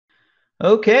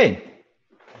Okay.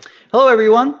 Hello,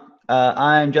 everyone.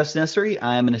 I'm Justin Essery.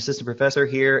 I'm an assistant professor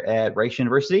here at Rice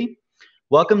University.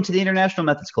 Welcome to the International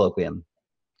Methods Colloquium.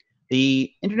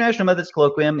 The International Methods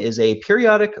Colloquium is a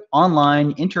periodic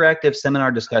online interactive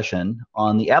seminar discussion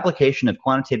on the application of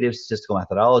quantitative statistical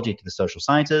methodology to the social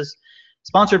sciences,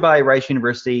 sponsored by Rice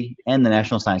University and the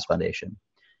National Science Foundation.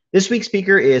 This week's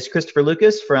speaker is Christopher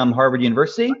Lucas from Harvard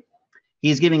University.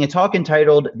 He's giving a talk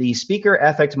entitled The Speaker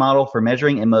Affect Model for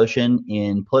Measuring Emotion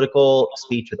in Political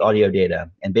Speech with Audio Data.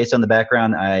 And based on the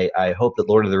background, I hope that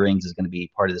Lord of the Rings is going to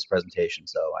be part of this presentation.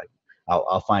 So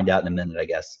I'll find out in a minute, I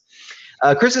guess.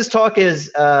 Chris's talk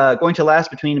is going to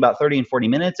last between about 30 and 40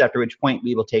 minutes, after which point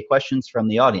we will take questions from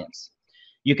the audience.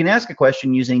 You can ask a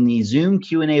question using the Zoom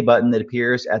Q&A button that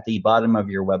appears at the bottom of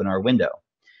your webinar window.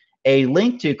 A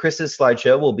link to Chris's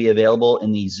slideshow will be available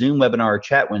in the Zoom webinar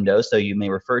chat window, so you may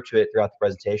refer to it throughout the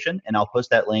presentation, and I'll post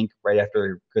that link right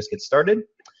after Chris gets started.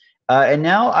 And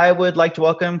now I would like to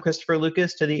welcome Christopher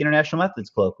Lucas to the International Methods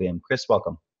Colloquium. Chris,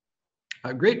 welcome.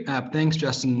 Great. Thanks,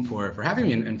 Justin, for having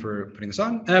me and for putting this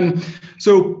on.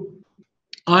 So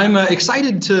I'm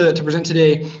excited to present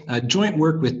today joint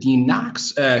work with Dean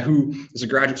Knox, who is a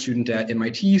graduate student at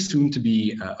MIT, soon to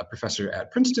be a professor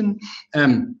at Princeton.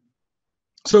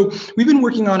 So we've been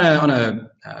working on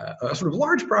a sort of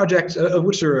large project, of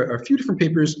which there are a few different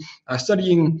papers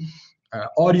studying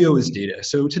audio as data.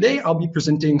 So today I'll be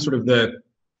presenting sort of the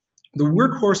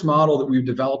workhorse model that we've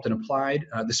developed and applied,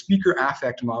 the speaker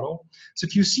affect model. So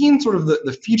if you've seen sort of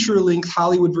the feature-length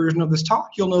Hollywood version of this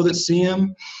talk, you'll know that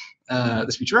Sam,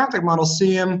 the speaker affect model,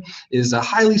 Sam, is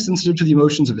highly sensitive to the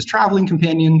emotions of his traveling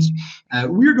companions.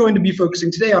 We're going to be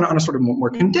focusing today on a sort of more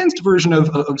condensed version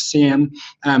of Sam,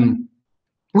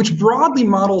 which broadly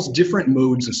models different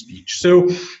modes of speech. So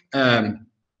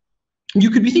you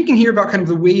could be thinking here about kind of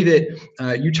the way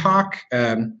that you talk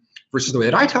versus the way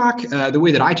that I talk, the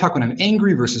way that I talk when I'm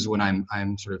angry versus when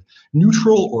I'm sort of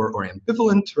neutral or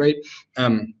ambivalent, right?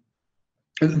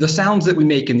 The sounds that we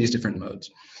make in these different modes.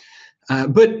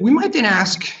 But we might then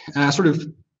ask sort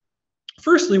of,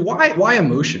 firstly, why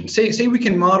emotion? Say we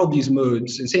can model these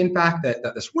modes and say in fact that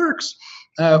this works,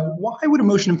 why would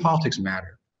emotion in politics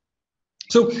matter?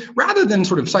 So rather than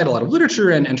sort of cite a lot of literature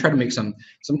and try to make some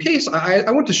case,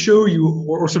 I want to show you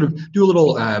or sort of do a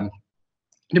little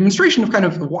demonstration of kind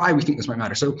of why we think this might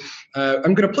matter. So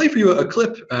I'm going to play for you a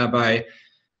clip by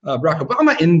Barack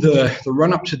Obama in the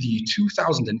run-up to the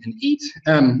 2008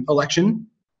 election.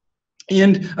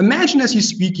 And imagine as he's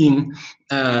speaking,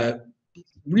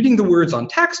 reading the words on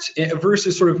text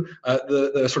versus sort of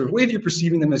the sort of way that you're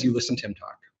perceiving them as you listen to him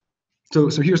talk.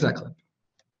 So here's that clip.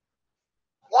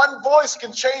 One voice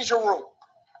can change a room.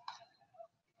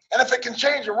 And if it can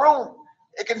change a room,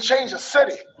 it can change a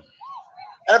city.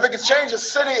 And if it can change a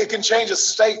city, it can change a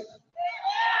state.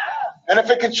 And if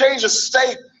it can change a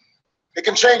state, it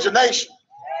can change a nation.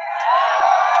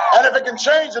 And if it can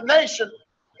change a nation,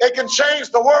 it can change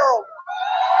the world.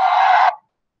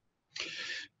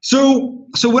 So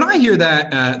when I hear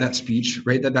that speech,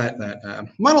 right, that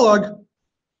monologue,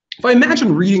 if I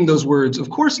imagine reading those words, of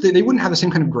course, they wouldn't have the same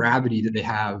kind of gravity that they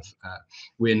have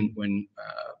when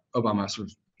Obama sort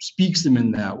of speaks them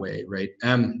in that way, right?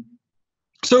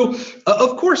 So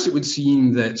of course, it would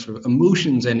seem that sort of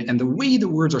emotions and the way the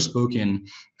words are spoken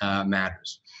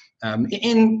matters.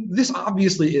 And this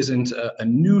obviously isn't a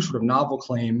new sort of novel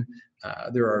claim.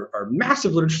 There are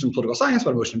massive literatures in political science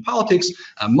about emotion and politics,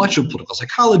 much of political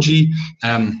psychology.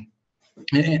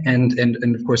 And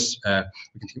of course,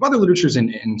 we can think of other literatures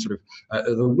in sort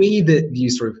of the way that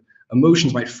these sort of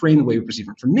emotions might frame the way we perceive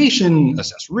information,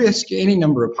 assess risk, any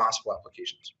number of possible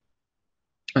applications.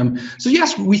 So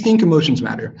yes, we think emotions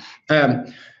matter.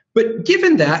 But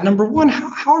given that, number one,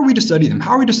 how are we to study them?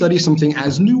 How are we to study something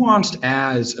as nuanced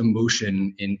as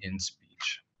emotion in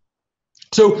speech?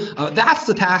 So that's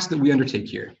the task that we undertake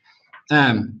here.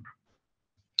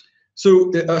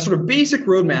 So a sort of basic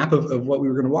roadmap of what we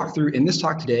were going to walk through in this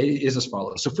talk today is as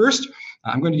follows. So first,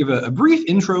 I'm going to give a brief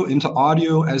intro into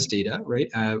audio as data, right?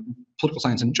 Political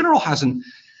science in general hasn't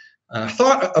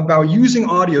thought about using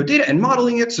audio data and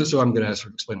modeling it, so I'm going to sort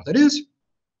of explain what that is.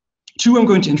 2, I'm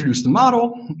going to introduce the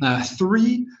model.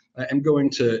 3, I'm going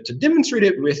to demonstrate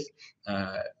it with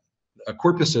a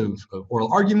corpus of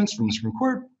oral arguments from the Supreme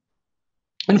Court.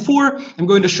 And 4, I'm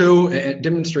going to show and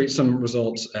demonstrate some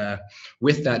results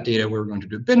with that data where we're going to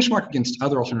do a benchmark against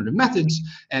other alternative methods,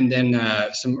 and then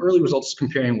some early results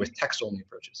comparing with text-only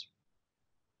approaches.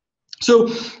 So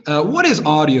what is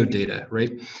audio data,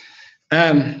 right?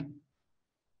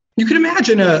 you can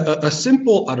imagine a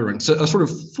simple utterance, a sort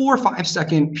of 4 or 5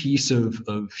 second piece of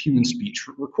human speech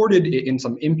recorded in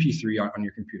some MP3 on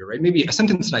your computer, right? Maybe a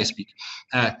sentence that I speak.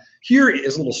 Here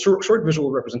is a little short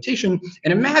visual representation,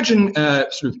 and imagine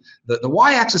sort of the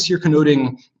y-axis here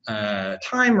connoting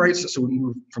time, right? So we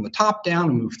move from the top down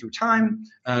and move through time,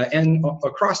 and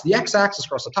across the x-axis,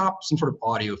 across the top, some sort of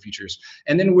audio features.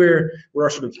 And then where our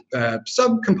sort of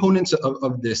subcomponents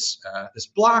of this this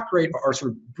block, right, are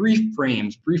sort of brief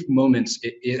frames, brief moments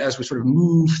as we sort of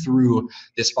move through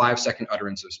this 5 second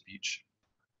utterance of speech.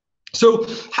 So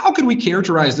how could we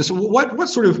characterize this? What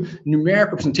sort of numeric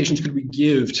representations could we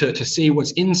give to say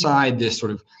what's inside this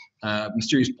sort of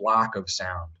mysterious block of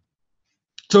sound?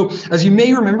 So as you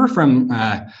may remember from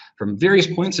various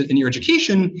points in your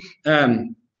education,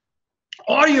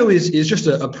 audio is just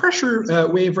a pressure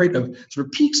wave, right, of sort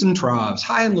of peaks and troughs,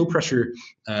 high and low pressure.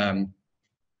 And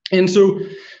so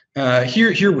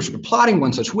here we're sort of plotting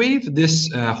one such wave. This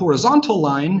horizontal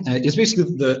line is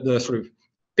basically the sort of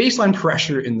baseline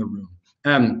pressure in the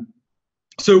room.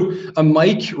 So a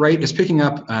mic, right, is picking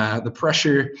up the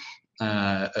pressure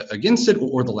against it,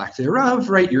 or the lack thereof,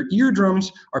 right? Your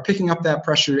eardrums are picking up that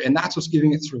pressure, and that's what's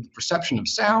giving it sort of the perception of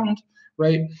sound,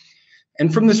 right?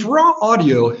 And from this raw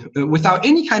audio, without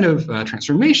any kind of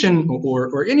transformation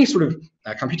or any sort of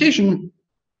computation,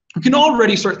 we can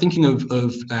already start thinking of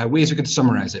ways we could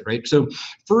summarize it, right? So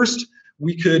first,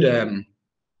 we could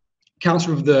count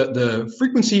sort of the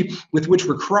frequency with which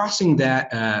we're crossing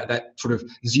that sort of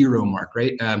zero mark,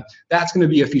 right? That's going to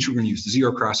be a feature we're going to use, the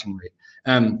zero crossing rate.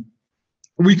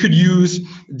 We could use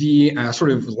the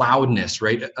sort of loudness,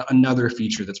 right? Another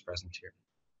feature that's present here.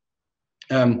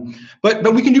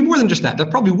 But we can do more than just that.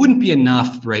 That probably wouldn't be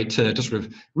enough, right, to sort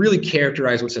of really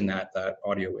characterize what's in that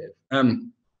audio wave.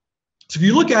 So if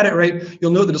you look at it, right,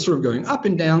 you'll know that it's sort of going up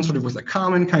and down, sort of with a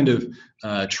common kind of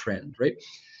trend, right?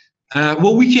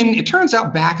 Well, we can, it turns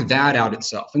out, back that out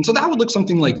itself. And so that would look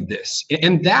something like this.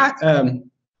 And that,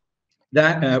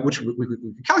 which we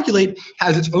can calculate,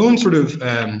 has its own sort of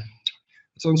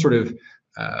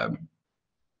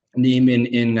name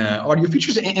in audio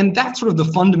features, and that's sort of the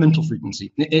fundamental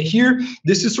frequency. Here,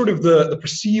 this is sort of the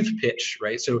perceived pitch,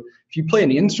 right? So if you play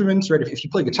any instruments, right, if you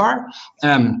play guitar,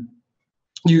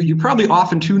 you probably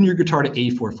often tune your guitar to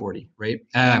A440, right?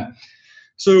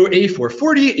 So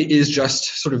A440 is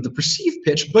just sort of the perceived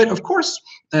pitch, but of course,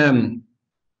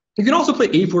 you can also play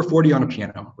A440 on a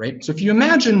piano, right? So if you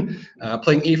imagine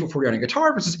playing A440 on a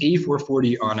guitar versus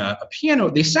A440 on a piano,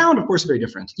 they sound, of course, very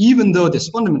different, even though this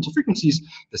fundamental frequency is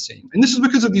the same. And this is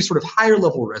because of these sort of higher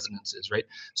level resonances, right?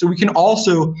 So we can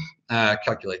also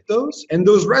calculate those, and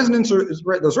those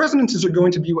resonances are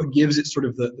going to be what gives it sort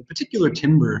of the particular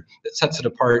timbre that sets it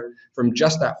apart from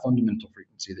just that fundamental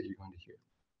frequency that you're going to hear.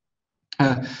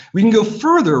 We can go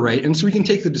further, right? And so we can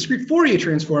take the discrete Fourier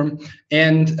transform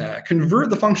and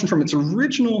convert the function from its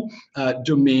original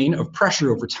domain of pressure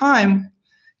over time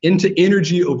into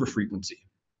energy over frequency.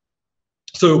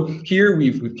 So here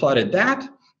we've plotted that.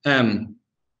 And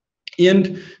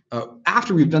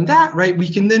after we've done that, right, we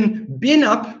can then bin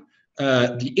up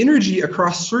the energy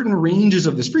across certain ranges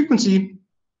of this frequency,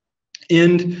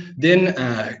 and then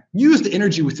use the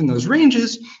energy within those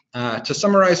ranges to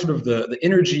summarize sort of the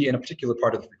energy in a particular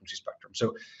part of the frequency spectrum.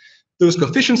 So those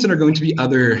coefficients then are going to be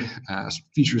other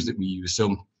features that we use.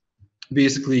 So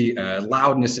basically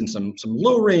loudness in some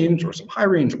low range, or some high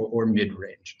range, or mid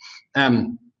range.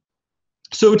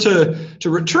 So to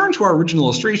return to our original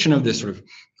illustration of this sort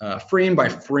of frame by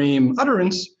frame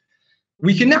utterance,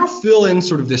 we can now fill in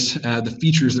sort of this the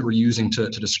features that we're using to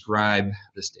describe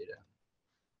this data.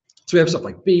 So we have stuff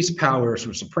like bass power,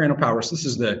 sort of soprano power. So this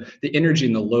is the energy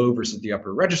in the low versus the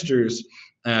upper registers,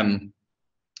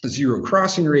 zero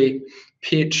crossing rate,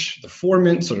 pitch, the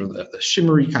formant, sort of the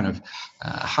shimmery kind of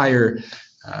higher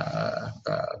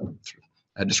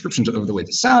descriptions of the way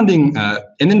it's sounding,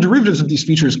 and then derivatives of these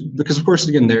features, because of course,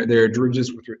 again, they're derivatives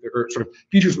or sort of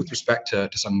features with respect to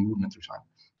some movement through time.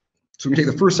 So we can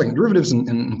take the first, second derivatives and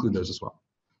include those as well.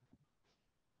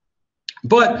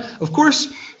 But of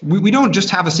course, we don't just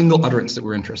have a single utterance that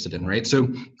we're interested in, right?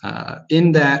 So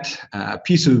in that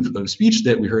piece of speech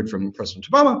that we heard from President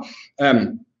Obama,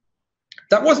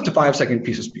 that wasn't a 5-second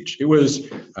piece of speech. It was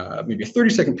maybe a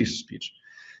 30-second piece of speech.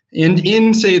 And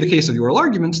in, say, the case of the oral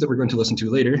arguments that we're going to listen to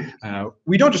later,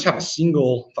 we don't just have a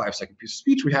single 5-second piece of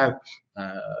speech. We have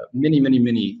many, many,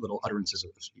 many little utterances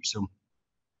of the speech. So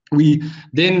we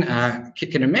then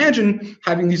can imagine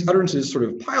having these utterances sort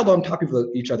of piled on top of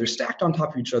each other, stacked on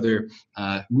top of each other,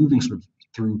 moving sort of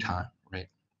through time, right?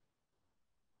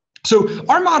 So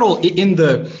our model in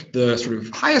the sort of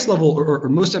highest level or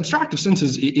most abstract of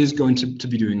senses is going to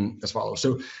be doing as follows.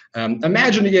 So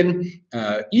imagine again,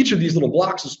 each of these little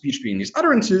blocks of speech being these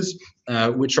utterances,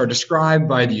 which are described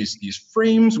by these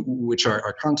frames, which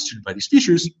are constituted by these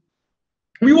features.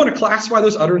 We want to classify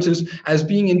those utterances as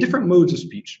being in different modes of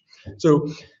speech.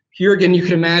 So here again, you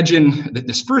can imagine that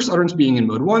this first utterance being in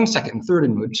mode 1, second and third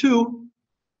in mode 2.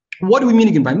 What do we mean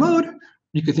again by mode?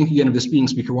 You could think again of this being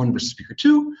speaker 1 versus speaker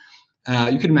 2.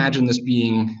 You could imagine this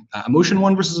being emotion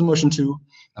 1 versus emotion 2.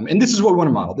 And this is what we want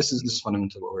to model. This is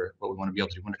fundamentally what we want to be able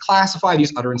to do. We want to classify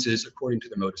these utterances according to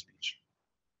their mode of speech.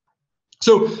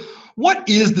 So what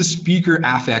is the speaker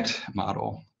affect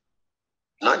model?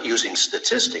 Not using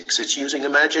statistics, it's using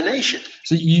imagination.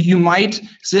 So you might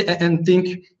sit and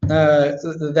think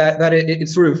that it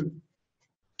sort of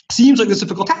seems like this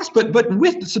difficult task, but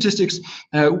with statistics,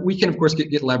 we can of course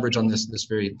get leverage on this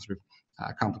very sort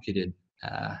of complicated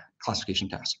classification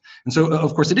task. And so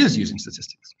of course it is using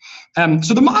statistics.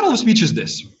 So the model of speech is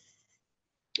this.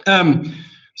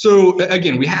 So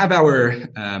again, we have our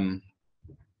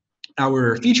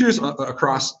features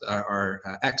across our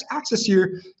x-axis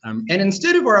here, and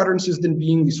instead of our utterances then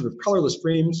being these sort of colorless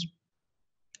frames,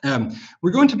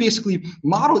 we're going to basically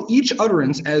model each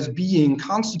utterance as being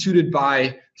constituted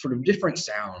by sort of different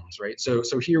sounds, right? So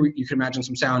here you can imagine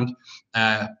some sound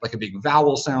like a big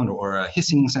vowel sound or a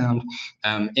hissing sound,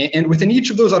 and within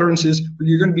each of those utterances,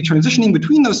 you're going to be transitioning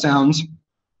between those sounds,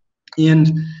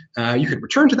 and you could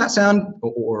return to that sound,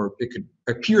 or it could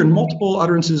appear in multiple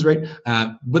utterances, right?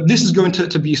 But this is going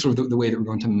to be sort of the way that we're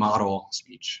going to model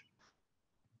speech.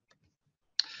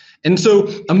 And so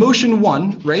emotion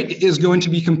 1, right, is going to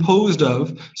be composed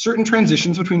of certain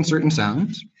transitions between certain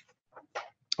sounds,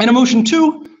 and emotion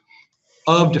 2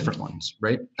 of different ones,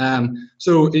 right?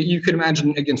 So you could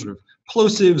imagine, again, sort of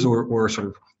plosives or sort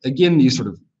of, again, these sort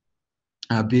of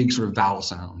big sort of vowel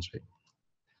sounds, right?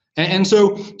 And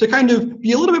so to kind of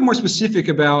be a little bit more specific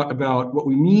about what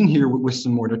we mean here with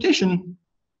some more notation,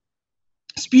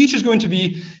 speech is going to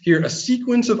be here a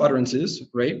sequence of utterances,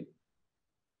 right?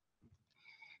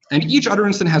 And each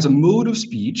utterance then has a mode of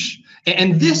speech,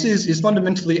 and this is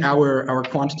fundamentally our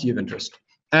quantity of interest.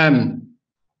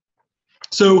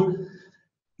 So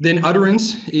then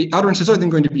utterances are then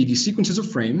going to be these sequences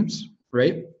of frames,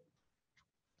 right?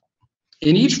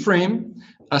 In each frame,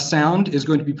 a sound is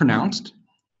going to be pronounced.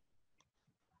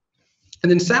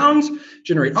 And then sounds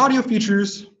generate audio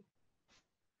features,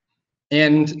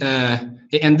 and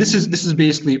this is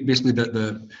basically these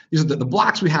are the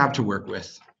blocks we have to work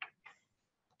with.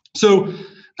 So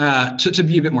to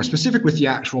be a bit more specific with the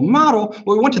actual model,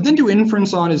 what we want to then do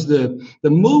inference on is the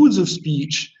modes of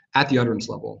speech at the utterance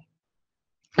level.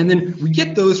 And then we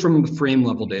get those from the frame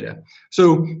level data.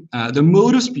 So the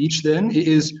mode of speech then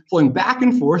is flowing back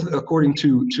and forth according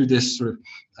to this sort of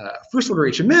first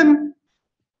order HMM.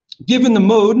 Given the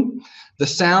mode, the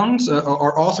sounds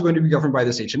are also going to be governed by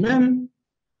this HMM.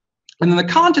 And then the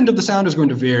content of the sound is going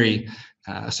to vary.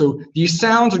 So these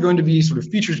sounds are going to be sort of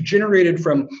features generated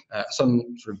from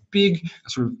some sort of big,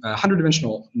 sort of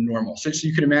 100-dimensional normal. So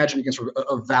you can imagine, again, sort of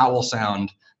a vowel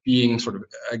sound being sort of,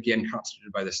 again,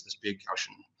 constituted by this big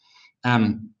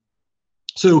Gaussian.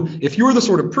 So if you're the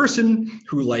sort of person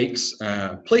who likes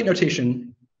plate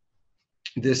notation,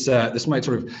 this might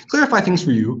sort of clarify things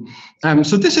for you.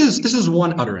 So this is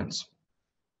one utterance.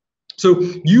 So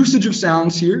usage of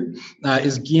sounds here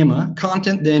is gamma.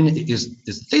 Content then is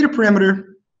the theta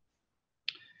parameter.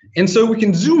 And so we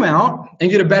can zoom out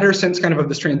and get a better sense kind of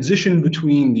this transition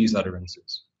between these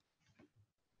utterances.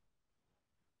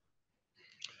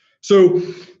 So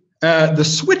the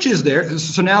switches there,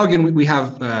 so now again we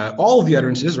have all of the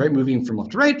utterances, right, moving from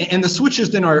left to right, and the switches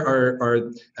then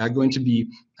are going to be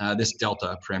this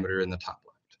delta parameter in the top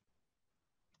left.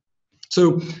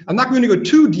 So I'm not going to go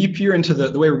too deep here into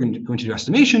the way we're going to do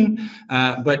estimation,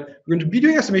 but we're going to be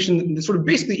doing estimation sort of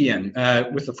basically EM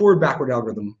with the forward-backward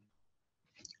algorithm.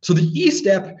 So the E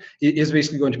step is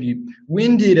basically going to be,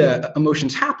 when did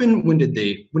emotions happen? When did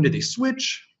they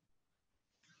switch?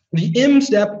 The M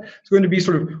step is going to be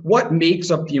sort of what makes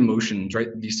up the emotions, right?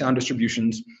 These sound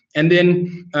distributions, and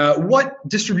then what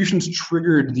distributions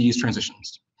triggered these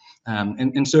transitions.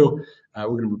 And so we're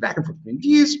going to move back and forth between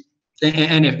these.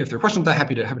 And if there are questions, I'm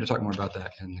happy to talk more about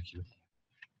that in the Q&A.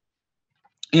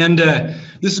 And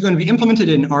this is going to be implemented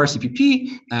in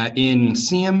RCPP in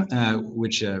SAM,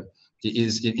 which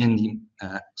is in the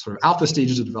sort of alpha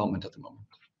stages of development at the moment.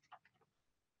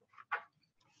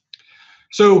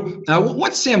 So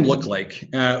what's SAM look like?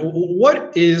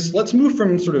 Let's move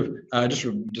from sort of just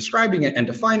sort of describing it and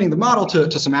defining the model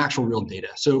to some actual real data.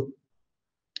 So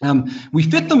We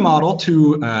fit the model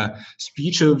to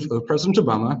speech of President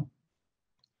Obama,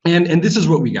 and this is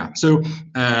what we got. So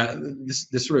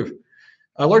this sort of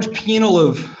a large panel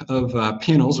of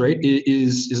panels, right,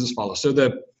 is as follows. So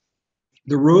the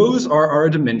rows are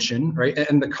a dimension, right,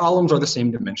 and the columns are the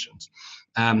same dimensions.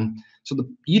 So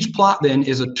each plot then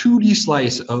is a 2D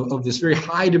slice of this very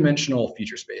high dimensional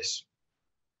feature space.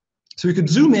 So we could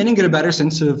zoom in and get a better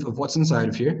sense of what's inside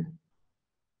of here.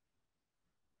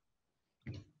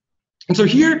 And so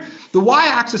here, the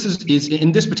y-axis is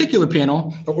in this particular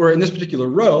panel, or in this particular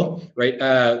row, right?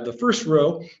 The first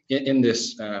row in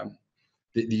this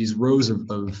these rows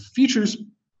of features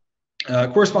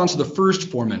corresponds to the first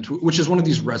formant, which is one of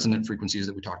these resonant frequencies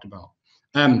that we talked about.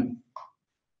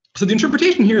 So the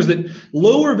interpretation here is that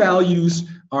lower values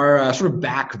are sort of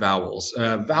back vowels,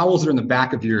 vowels that are in the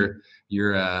back of your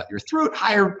throat.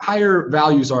 Higher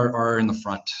values are in the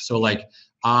front. So like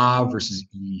ah versus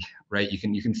e, right?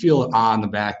 You can feel ah in the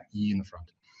back, e in the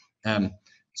front.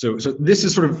 So this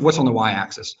is sort of what's on the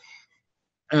y-axis.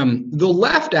 The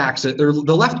left axis, or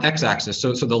the left x-axis,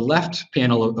 so the left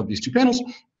panel of these two panels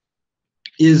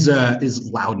is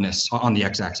loudness on the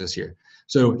x-axis here.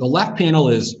 So the left panel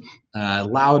is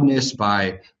loudness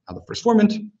by the first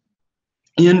formant,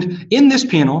 and in this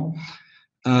panel,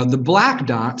 the black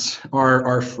dots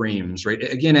are frames, right?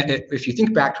 Again, if you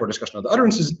think back to our discussion of the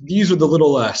utterances, these are the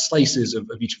little slices of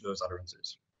each of those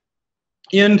utterances.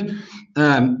 And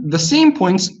the same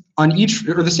points on each,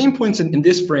 or the same points in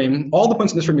this frame, all the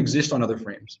points in this frame exist on other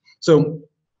frames. So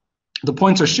the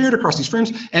points are shared across these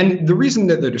frames, and the reason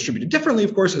that they're distributed differently,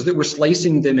 of course, is that we're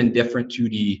slicing them in different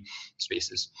 2D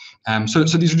spaces. So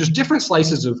these are just different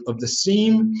slices of the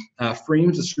same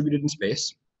frames distributed in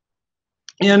space.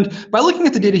 And by looking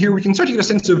at the data here, we can start to get a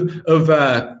sense of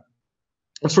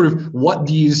sort of what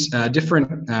these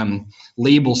different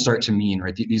labels start to mean,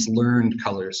 right? These learned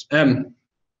colors.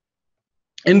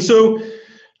 And so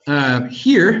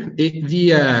here,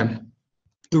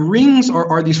 the rings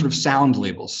are these sort of sound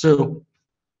labels. So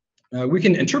we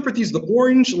can interpret these. The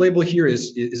orange label here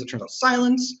is it turns out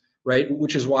silence, right?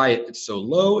 Which is why it's so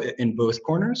low in both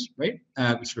corners, right?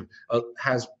 It sort of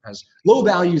has low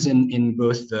values in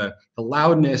both the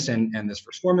loudness and this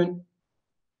first formant.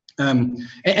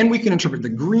 And we can interpret the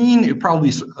green, it probably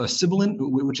is a sibilant,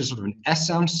 which is sort of an S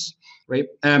sound, right?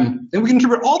 And we can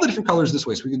interpret all the different colors this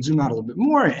way. So we can zoom out a little bit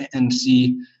more and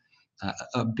see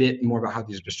a bit more about how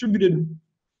these are distributed.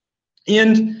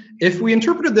 And if we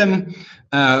interpreted them,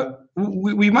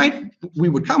 we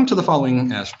would come to the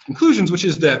following conclusions, which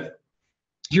is that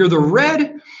here the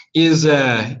red is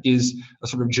a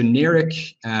sort of generic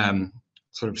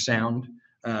sort of sound.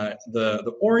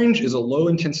 The orange is a low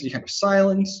intensity kind of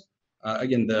silence.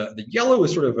 Again, the yellow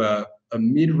is sort of a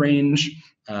mid-range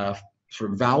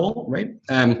sort of vowel, right?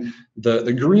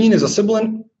 The green is a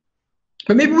sibilant,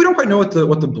 but maybe we don't quite know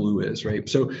what the blue is, right?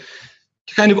 So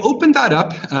to kind of open that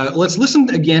up, let's listen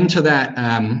again to that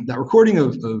recording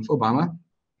of Obama,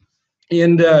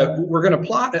 and we're going to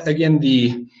plot again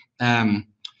the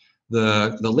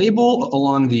label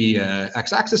along the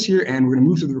x-axis here, and we're going to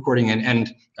move through the recording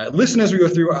and listen as we go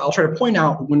through. I'll try to point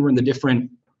out when we're in the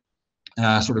different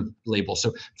sort of labels.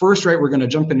 So first, right, we're going to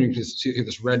jump into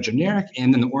this red generic,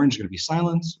 and then the orange is going to be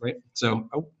silence, right? So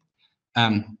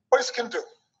voice can do.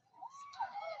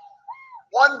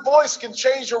 One voice can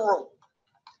change a room.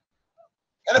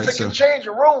 And if right, it can change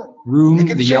a room, it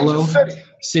can the change yellow, a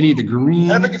city. the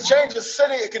green, And if it can change a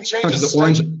city, it can change a the state.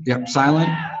 orange, yep, silent,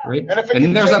 right? And if it And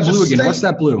then can there's that change a blue again. state, What's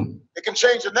that blue? it can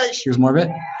change a nation. Here's more of it.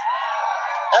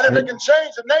 And if Right. it can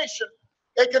change a nation,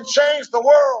 it can change the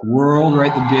world. World,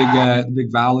 right? The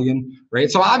big vowel again, right?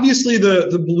 So obviously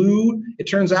the blue, it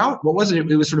turns out, what was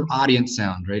it? It was sort of audience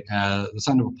sound, right? The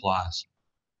sound of applause.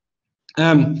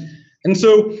 And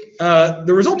so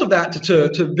the result of that,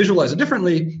 to visualize it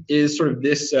differently, is sort of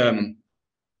this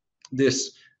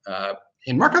this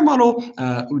in Markov model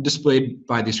displayed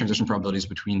by these transition probabilities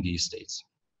between these states.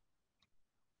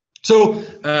 So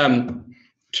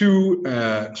to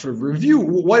sort of review,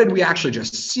 what did we actually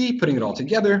just see, putting it all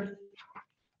together?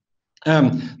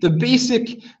 The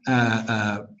basic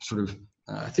sort of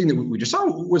thing that we just saw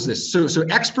was this. So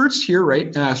experts here,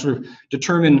 right, sort of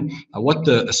determine what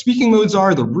the speaking modes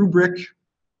are, the rubric.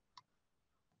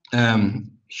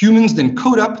 Humans then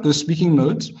code up those speaking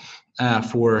modes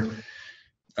for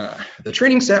the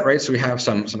training set, right? So we have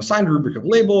some assigned rubric of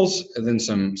labels, and then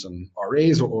some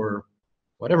arrays or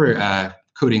whatever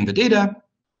coding the data.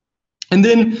 And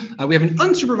then we have an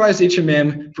unsupervised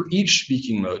HMM for each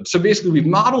speaking mode. So basically, we've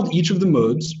modeled each of the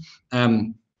modes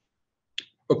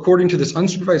according to this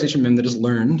unsupervised HMM that is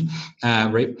learned,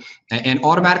 right, and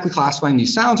automatically classifying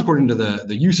these sounds according to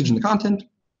the usage and the content.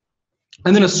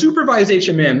 And then a supervised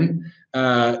HMM,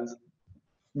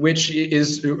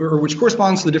 which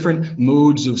corresponds to the different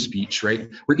modes of speech, right?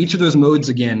 Where each of those modes,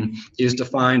 again, is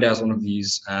defined as one of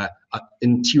these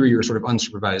interior sort of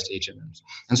unsupervised HMMs.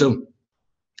 And so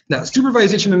that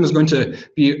supervised HMM is going to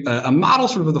be a model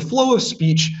sort of the flow of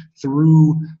speech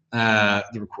through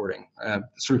the recording,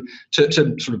 to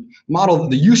sort of model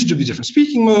the usage of these different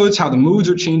speaking modes, how the modes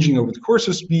are changing over the course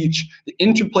of speech, the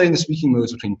interplay in the speaking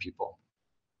modes between people.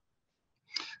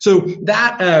 So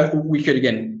that we could,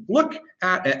 again, look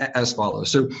at as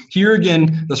follows. So here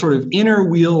again, the sort of inner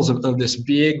wheels of this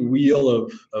big wheel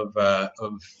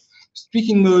of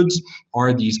speaking modes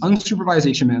are these unsupervised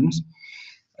HMMs.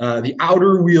 The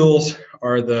outer wheels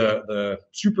are the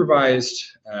supervised,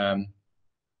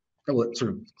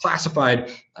 sort of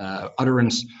classified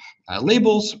utterance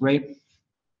labels, right?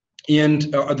 And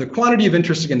the quantity of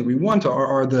interest, again, that we want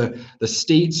are the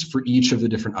states for each of the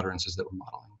different utterances that we're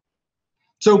modeling.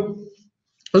 So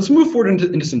let's move forward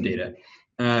into some data.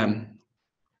 We're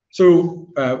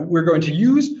going to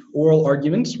use oral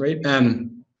arguments, right?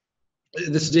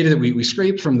 This is data that we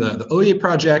scraped from the OEA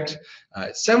project,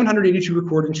 782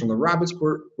 recordings from the Roberts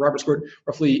Court,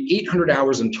 roughly 800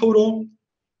 hours in total.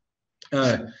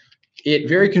 It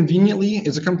very conveniently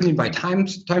is accompanied by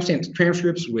timestamp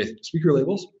transcripts with speaker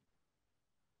labels.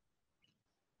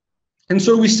 And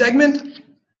so we segment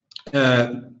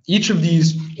each of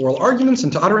these oral arguments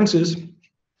into utterances,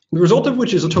 the result of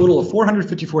which is a total of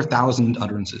 454,000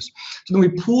 utterances. So then we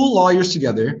pool lawyers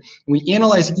together, and we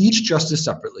analyze each justice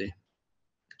separately.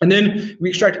 And then we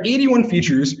extract 81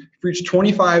 features for each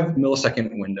 25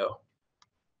 millisecond window.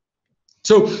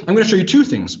 So I'm going to show you two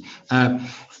things.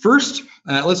 First,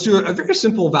 let's do a very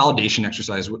simple validation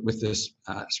exercise with this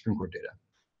Supreme Court data.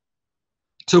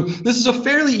 So this is a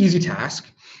fairly easy task.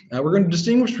 We're going to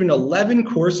distinguish between 11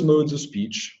 coarse modes of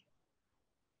speech.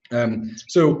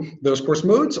 So those coarse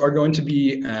modes are going to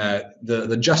be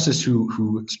the justice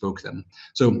who spoke them.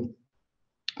 So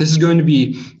this is going to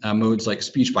be modes like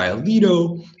speech by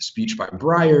Alito, speech by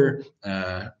Breyer,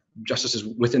 justices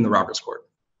within the Roberts Court.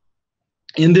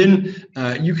 And then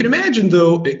you can imagine,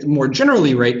 though, more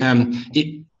generally, right,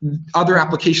 other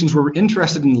applications where we're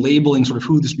interested in labeling sort of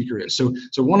who the speaker is. So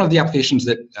one of the applications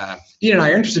that Dean and I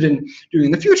are interested in doing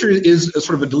in the future is a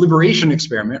sort of a deliberation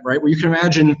experiment, right, where you can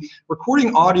imagine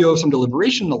recording audio of some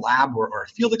deliberation in a lab or a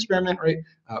field experiment, right,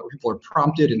 where people are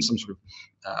prompted in some sort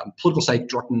of political psych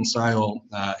Druckmann style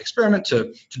experiment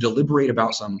to deliberate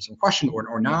about some question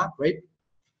or not, right?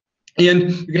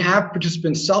 And you can have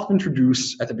participants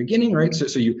self-introduce at the beginning, right?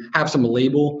 So you have some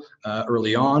label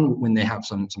early on when they have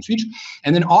some speech,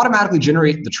 and then automatically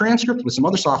generate the transcript with some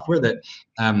other software that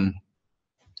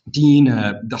Dean,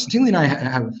 Dustin Tingley, and I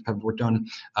have worked on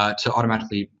to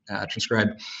automatically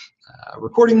transcribe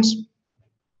recordings.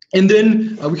 And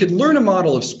then we could learn a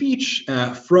model of speech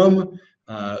from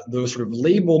those sort of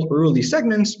labeled early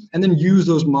segments, and then use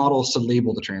those models to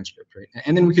label the transcript, right?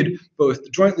 And then we could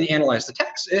both jointly analyze the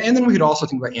text, and then we could also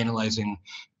think about analyzing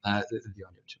the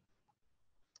audio too.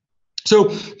 So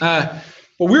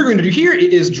what we're going to do here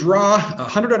is draw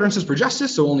 100 utterances per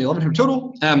justice, so only 1,100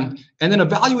 total, and then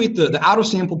evaluate the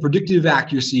out-of-sample predictive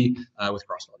accuracy with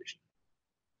cross-validation.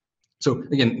 So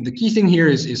again, the key thing here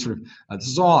is sort of this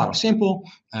is all out of sample,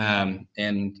 and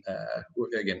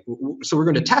again, so we're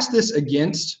going to test this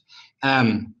against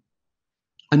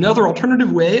another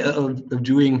alternative way of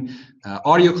doing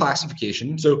audio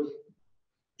classification. So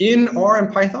in R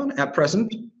and Python at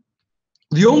present,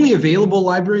 the only available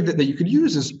library that you could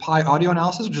use is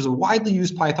PyAudioAnalysis, which is a widely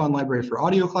used Python library for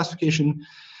audio classification.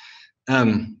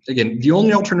 Again, the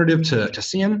only alternative to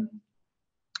SAM.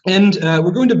 And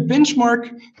we're going to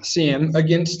benchmark SAM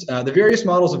against the various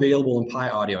models available in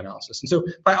PyAudioAnalysis. And so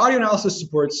PyAudioAnalysis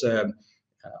supports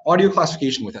audio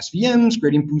classification with SVMs,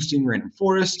 gradient boosting, random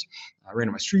forest,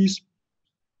 randomized trees.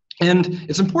 And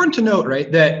it's important to note,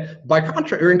 right, that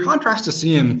in contrast to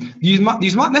SAM, these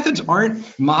methods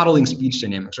aren't modeling speech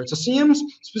dynamics, right? So SAM's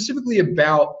specifically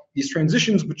about these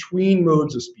transitions between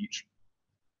modes of speech,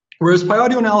 whereas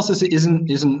PyAudioAnalysis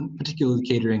isn't particularly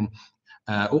catering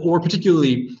or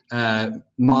particularly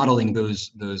modeling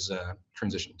those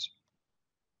transitions.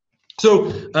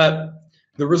 So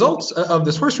the results of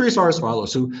this horse race are as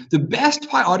follows. So the best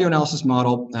PyAudioAnalysis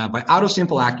model by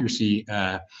out-of-sample accuracy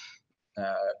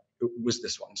was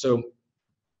this one. So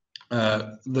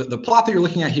the plot that you're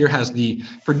looking at here has the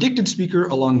predicted speaker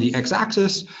along the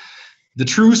x-axis, the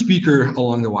true speaker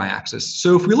along the y-axis.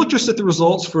 So if we look just at the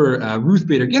results for Ruth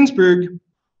Bader Ginsburg,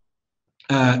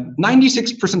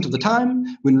 96% of the time,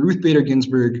 when Ruth Bader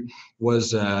Ginsburg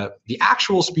was the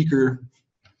actual speaker,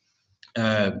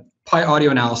 Pi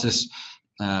audio analysis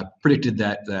predicted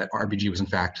that RBG was in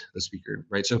fact the speaker,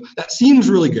 right? So that seems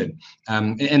really good.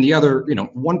 And the other,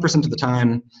 1% of the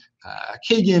time,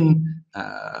 Kagan,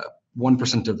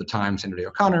 1% of the time, Sandra Day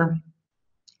O'Connor,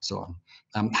 so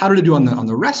on. How did it do on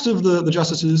the rest of the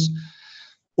justices?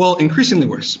 Well, increasingly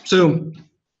worse. So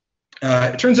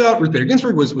it turns out Ruth Bader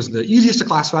Ginsburg was the easiest to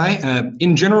classify.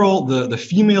 In general, the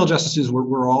female justices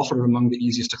were all sort of among the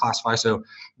easiest to classify. So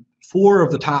 4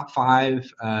 of the top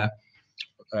 5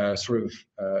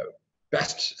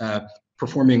 best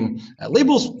performing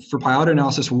labels for pi audio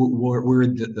analysis were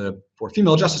the 4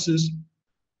 female justices.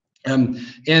 And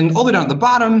all the way down at the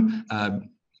bottom,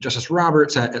 Justice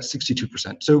Roberts at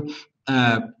 62%. So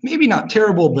maybe not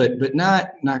terrible, but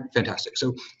not fantastic.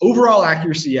 So overall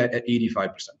accuracy at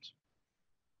 85%.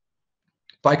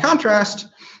 By contrast,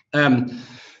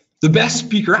 the best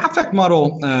speaker affect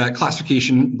model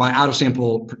classification by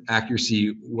out-of-sample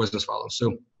accuracy was as follows.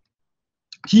 So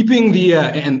keeping the,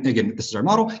 and again, this is our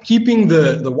model, keeping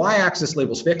the y-axis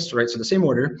labels fixed, right? So the same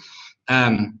order.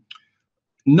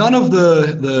 None of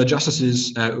the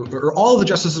justices, or all of the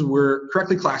justices were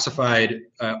correctly classified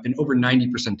in over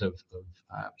 90% of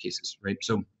cases, right?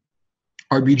 So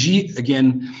RBG,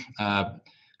 again,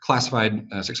 classified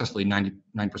successfully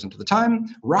 99% of the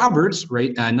time. Roberts,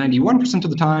 right, 91%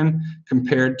 of the time,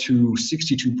 compared to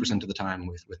 62% of the time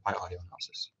with pi audio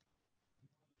analysis.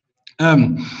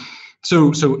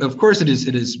 So of course it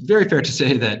is very fair to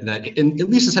say that in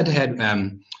at least as head-to-head,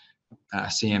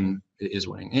 Sam is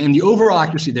winning, and the overall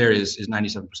accuracy there is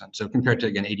 97%. So compared to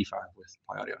again 85 with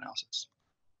pi audio analysis.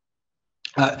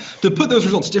 To put those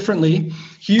results differently,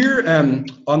 here in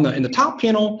the top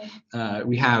panel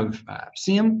we have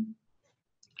Sam,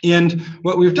 and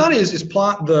what we've done is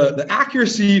plot the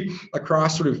accuracy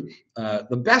across sort of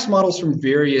the best models from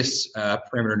various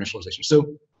parameter initializations.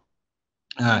 So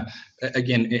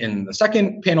again, in the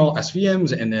second panel,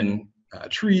 SVMs, and then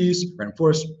trees, random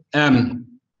forest. And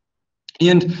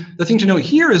the thing to note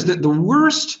here is that the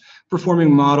worst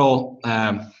performing model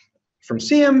from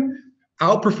Sam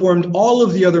outperformed all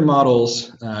of the other models,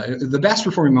 the best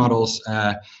performing models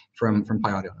from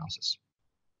pi audio analysis.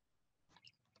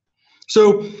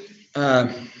 So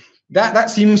that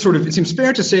seems it seems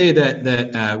fair to say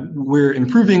that we're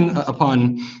improving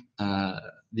upon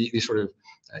the sort of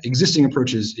existing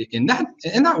approaches in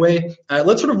that way.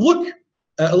 Let's sort of look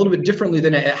a little bit differently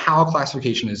than at how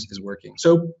classification is working.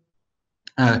 So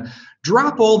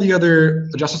drop all the other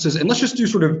justices, and let's just do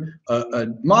sort of a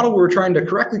model where we're trying to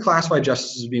correctly classify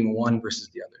justices being one versus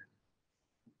the other.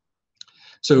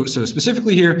 So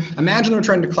specifically here, imagine we're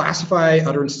trying to classify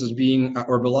utterances as being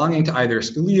or belonging to either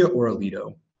Scalia or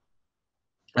Alito.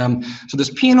 So this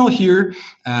panel here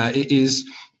is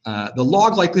the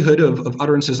log likelihood of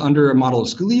utterances under a model of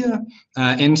Scalia.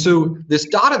 And so this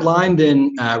dotted line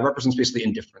then represents basically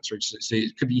indifference, right? So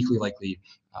it could be equally likely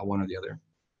one or the other.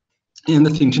 And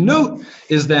the thing to note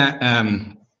is that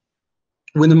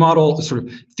when the model sort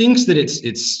of thinks that it's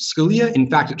Scalia, in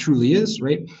fact, it truly is,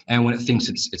 right? And when it thinks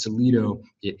it's Alito,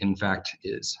 it in fact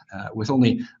is, with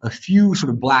only a few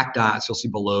sort of black dots you'll see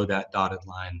below that dotted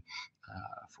line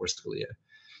for Scalia.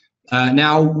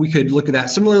 Now we could look at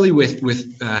that similarly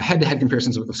with head-to-head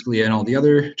comparisons with Scalia and all the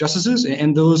other justices,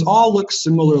 and those all look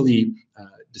similarly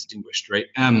distinguished, right?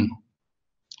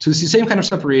 So it's the same kind of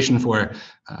separation for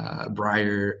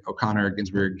Breyer, O'Connor,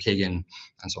 Ginsburg, Kagan,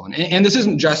 and so on. And this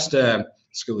isn't just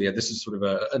Scalia. This is sort of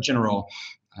a general,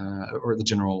 or the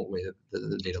general way that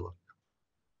the data look.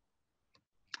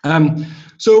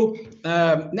 So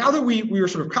now that we are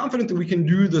sort of confident that we can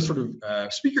do the sort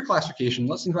of speaker classification,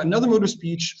 let's think about another mode of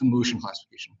speech, emotion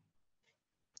classification.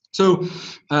 So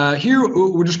here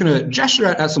we're just going to gesture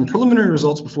at some preliminary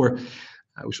results before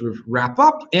we sort of wrap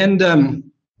up. And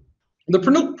the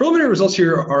preliminary results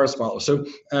here are as follows. So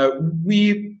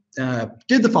we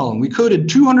did the following. We coded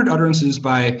 200 utterances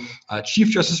by Chief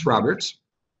Justice Roberts.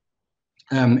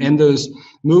 And those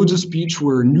modes of speech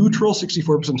were neutral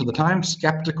 64% of the time,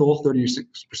 skeptical 36%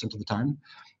 of the time.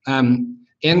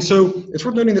 And so it's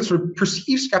worth noting that sort of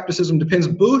perceived skepticism depends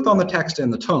both on the text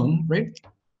and the tone, right?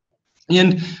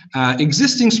 And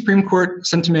existing Supreme Court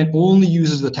sentiment only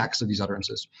uses the text of these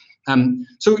utterances.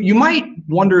 So you might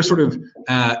wonder sort of,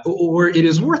 or it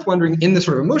is worth wondering in this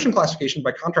sort of emotion classification,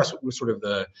 by contrast with sort of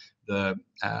the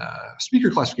speaker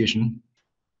classification,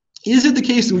 is it the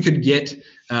case that we could get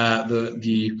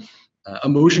the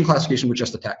emotion classification with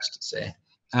just the text, say?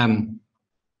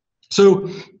 So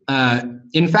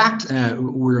in fact,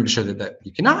 we're going to show that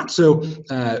you cannot. So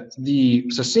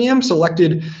Sam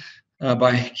selected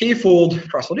by k-fold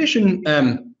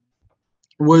cross-validation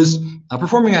was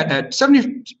performing at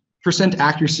 70%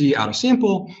 accuracy out of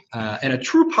sample and a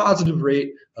true positive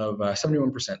rate of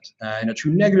 71% and a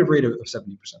true negative rate of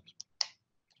 70%.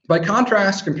 By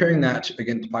contrast, comparing that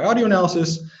again to pi-audio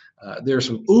analysis, their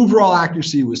sort of overall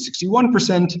accuracy was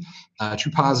 61%,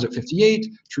 true positive 58,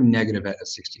 true negative at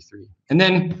 63. And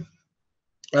then,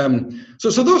 so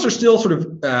those are still sort of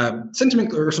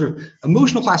sentiment or sort of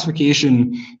emotional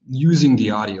classification using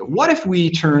the audio. What if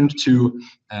we turned to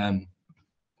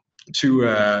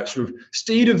sort of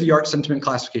state-of-the-art sentiment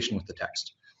classification with the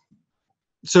text?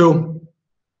 So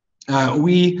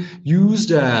we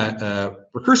used a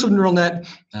recursive neural net,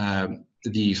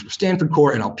 the sort of Stanford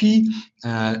Core NLP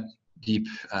deep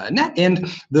net, and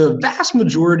the vast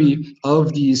majority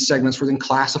of these segments were then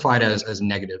classified as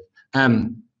negative.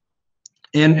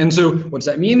 And so what does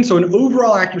that mean? So an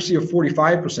overall accuracy of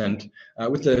 45%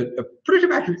 with a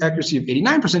predictive accuracy of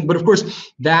 89%, but of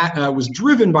course that was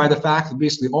driven by the fact that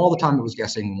basically all the time it was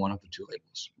guessing one of the two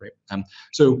labels, right?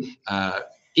 So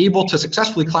able to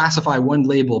successfully classify one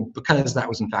label because that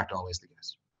was in fact always the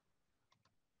guess.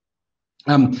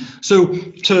 So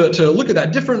to look at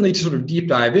that differently, to sort of deep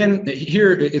dive in,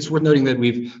 here it's worth noting that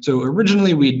so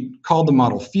originally we called the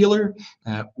model Feeler.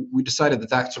 We decided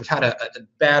that sort of had a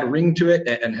bad ring to it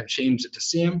and have changed it to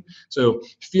Sam. So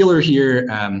Feeler here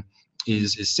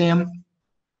is Sam.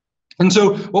 And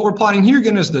so what we're plotting here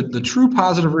again is the true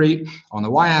positive rate on the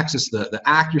y-axis, the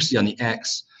accuracy on the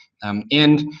x,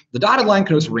 and the dotted line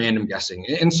connotes random guessing.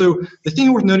 And so the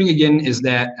thing worth noting again is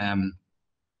that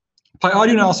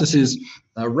pi-audio analysis is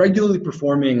regularly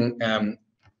performing,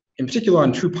 in particular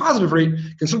on true positive rate,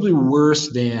 considerably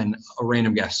worse than a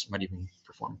random guess might even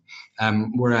perform.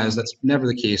 Whereas that's never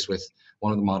the case with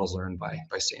one of the models learned by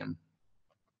Sam.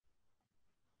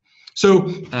 So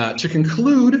to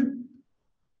conclude,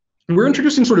 we're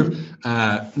introducing sort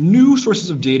of new sources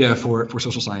of data for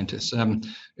social scientists.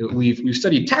 We've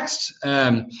studied text,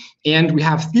 and we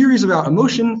have theories about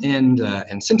emotion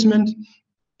and sentiment.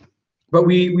 But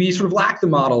we sort of lack the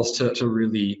models to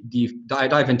really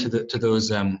dive into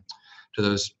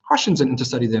those questions and to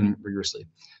study them rigorously.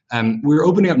 We're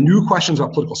opening up new questions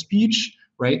about political speech,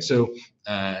 right? So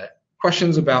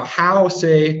questions about how,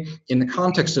 say, in the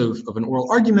context of an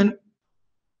oral argument,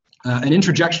 an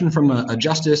interjection from a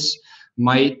justice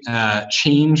might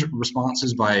change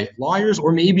responses by lawyers,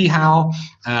 or maybe how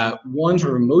one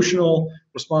sort of emotional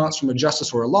response from a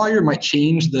justice or a lawyer might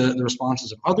change the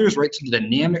responses of others, right? So the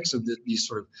dynamics of these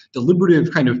sort of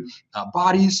deliberative kind of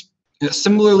bodies.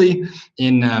 Similarly,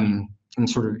 in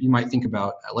sort of, you might think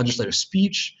about legislative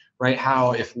speech, right?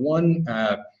 How if one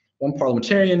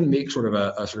parliamentarian makes sort of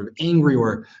a sort of angry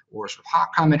or sort of hot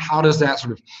comment, how does that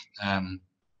sort of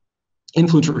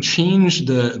influence or change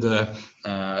the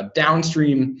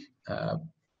downstream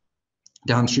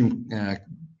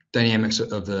dynamics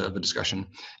of the discussion.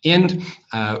 And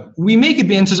we make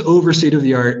advances over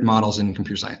state-of-the-art models in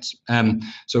computer science.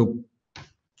 So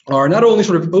are not only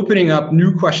sort of opening up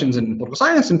new questions in political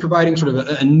science and providing sort of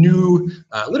a new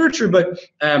literature, but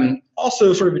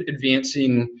also sort of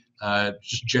advancing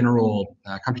just general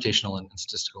computational and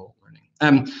statistical learning.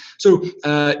 So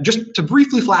just to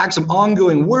briefly flag some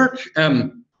ongoing work,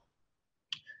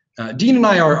 Dean and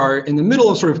I are in the middle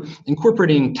of sort of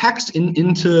incorporating text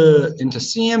into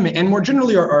SAM, and more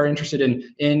generally are interested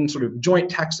in sort of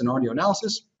joint text and audio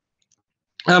analysis.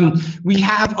 We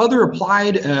have other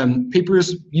applied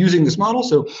papers using this model.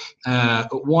 So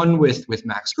one with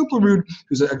Max Koplerud,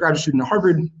 who's a graduate student at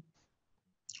Harvard,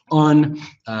 on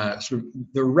sort of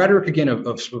the rhetoric again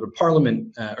of sort of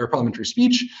parliament or parliamentary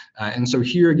speech. And so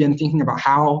here again, thinking about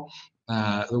how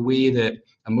the way that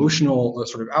emotional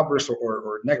sort of outbursts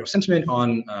or negative sentiment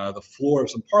on the floor of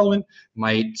some parliament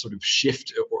might sort of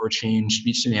shift or change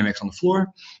speech dynamics on the floor.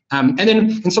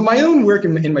 And so my own work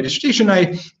in my dissertation,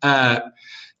 I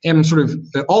am sort of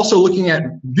also looking at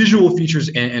visual features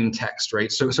and text,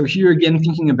 right? So here again,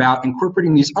 thinking about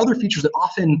incorporating these other features that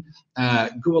often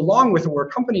go along with or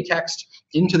accompany text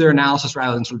into their analysis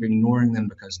rather than sort of ignoring them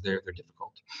because they're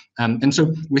difficult. And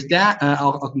so with that,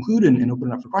 I'll conclude and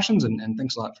open it up for questions, and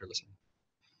thanks a lot for listening.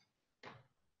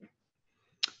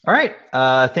 All right,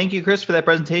 thank you, Chris, for that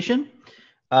presentation.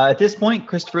 At this point,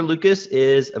 Christopher Lucas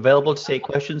is available to take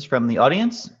questions from the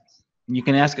audience. You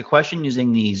can ask a question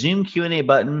using the Zoom Q&A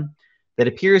button that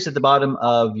appears at the bottom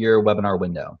of your webinar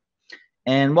window.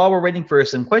 And while we're waiting for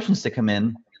some questions to come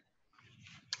in,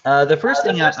 the first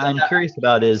thing I'm curious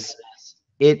about is,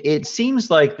 it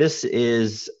seems like this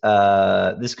is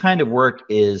this kind of work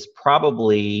is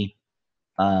probably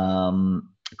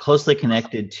closely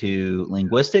connected to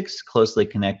linguistics, closely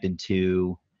connected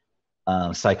to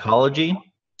psychology,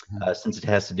 since it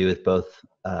has to do with both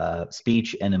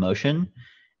speech and emotion.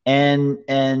 And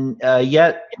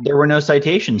yet there were no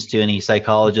citations to any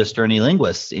psychologists or any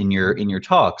linguists in your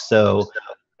talk. So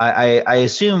I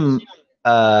assume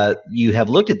you have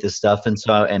looked at this stuff, and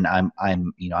so I'm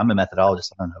a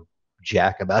methodologist. I don't know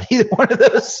jack about either one of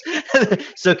those.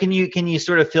 So can you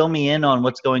sort of fill me in on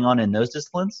what's going on in those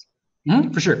disciplines?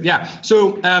 For sure, yeah.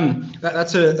 So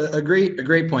that's a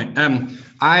great point.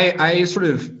 I sort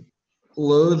of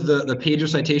loathe the page of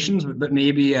citations, but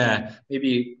maybe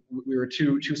we were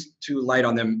too light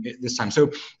on them this time.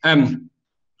 So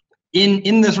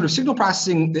in the sort of signal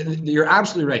processing, you're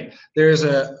absolutely right. There's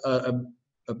a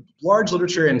large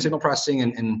literature in signal processing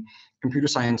and computer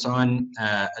science on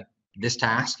this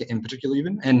task in particular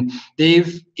even, and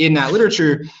they've in that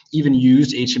literature even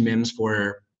used HMMs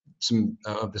for some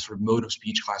of this sort of mode of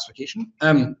speech classification.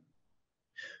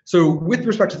 So with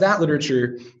respect to that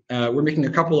literature, we're making a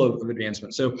couple of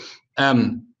advancements. So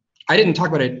I didn't talk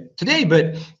about it today,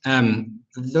 but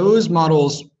those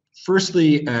models,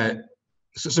 firstly,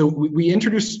 so we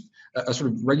introduced a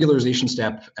sort of regularization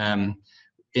step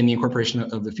in the incorporation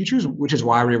of the features, which is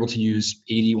why we're able to use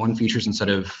 81 features instead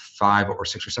of 5 or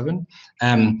 6 or 7,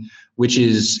 which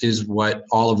is what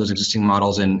all of those existing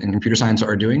models in computer science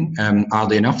are doing.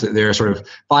 Oddly enough, there are sort of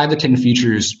 5 to 10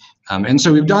 features. And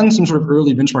so we've done some sort of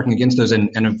early benchmarking against those,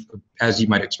 and as you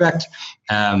might expect,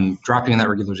 dropping in that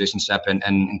regularization step and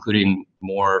including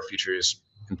more features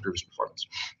improves performance.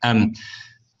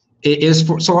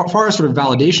 So far as sort of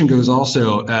validation goes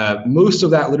also, most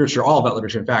of that literature, all of that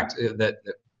literature, in fact, that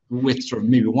with sort of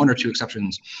maybe 1 or 2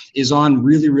 exceptions, is on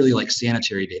really like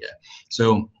sanitary data.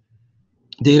 So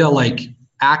data like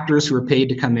actors who are paid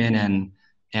to come in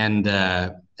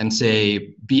and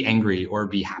say, be angry or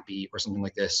be happy or something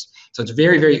like this. So it's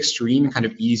very extreme and kind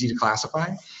of easy to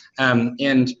classify.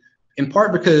 And in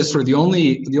part because sort of the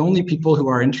only people who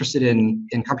are interested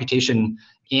in computation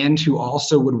and who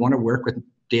also would want to work with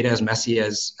data as messy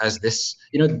as this,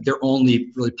 they're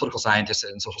only really political scientists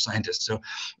and social scientists. So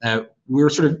we're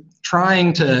sort of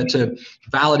trying to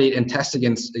validate and test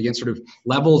against sort of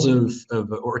levels of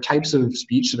or types of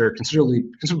speech that are considerably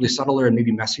subtler and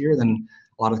maybe messier than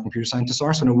a lot of computer scientists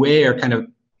are. So in a way, are kind of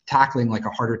tackling like a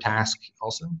harder task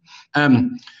also.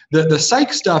 The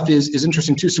psych stuff is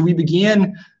interesting too. So we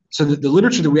began. So the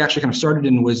literature that we actually kind of started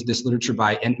in was this literature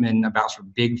by Entman about sort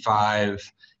of big 5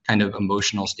 kind of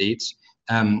emotional states.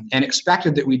 And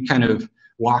expected that we'd kind of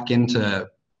walk into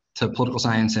political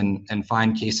science and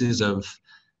find cases of,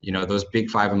 those big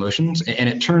 5 emotions. And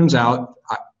it turns out,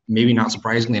 maybe not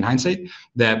surprisingly in hindsight,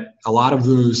 that a lot of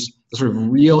those the sort of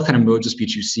real kind of modes of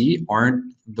speech you see aren't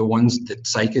the ones that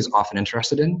psych is often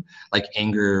interested in, like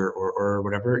anger or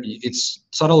whatever. It's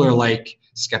subtler, like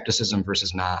skepticism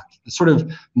versus not. It's sort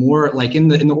of more like in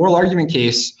the oral argument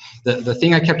case, the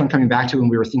thing I kept on coming back to when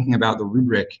we were thinking about the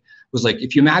rubric was like,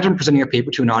 if you imagine presenting a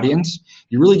paper to an audience,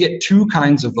 you really get 2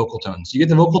 kinds of vocal tones. You get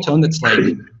the vocal tone that's like,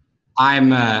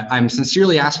 I'm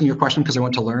sincerely asking you a question because I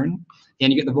want to learn.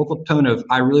 And you get the vocal tone of,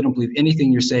 I really don't believe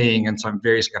anything you're saying, and so I'm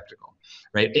very skeptical,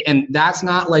 right? And that's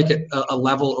not like a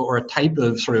level or a type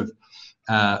of sort of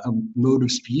a mode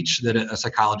of speech that a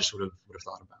psychologist would have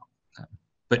thought about.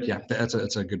 But yeah, that's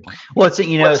a good point. Well, it's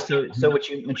so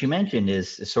what you mentioned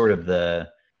is sort of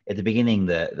at the beginning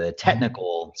the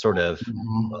technical sort of,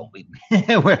 well,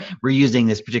 we're using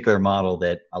this particular model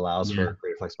that allows for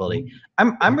greater flexibility.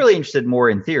 I'm really interested more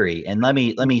in theory, and let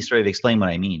me sort of explain what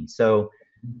I mean. So,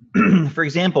 for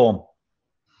example,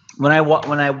 when I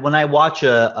watch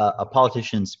a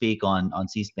politician speak on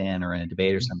C-SPAN or in a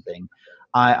debate or something,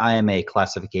 I am a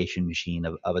classification machine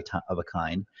of a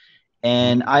kind.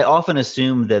 And I often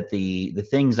assume that the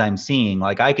things I'm seeing,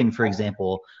 like for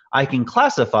example, I can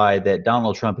classify that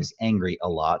Donald Trump is angry a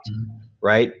lot,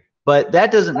 right? But that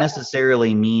doesn't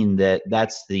necessarily mean that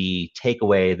that's the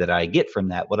takeaway that I get from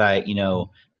that.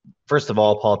 First of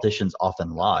all, politicians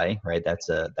often lie, right? That's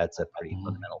a pretty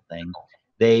fundamental thing.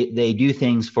 They do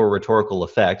things for rhetorical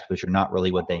effect, which are not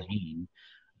really what they mean.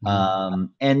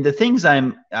 And the things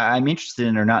I'm interested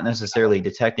in are not necessarily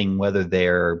detecting whether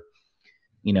they're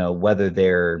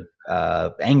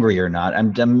angry or not.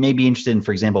 I'm maybe interested in,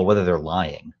 for example, whether they're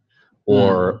lying,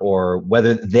 or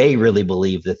whether they really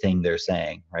believe the thing they're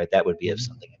saying, right? That would be of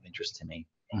something of interest to me.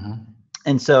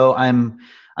 And so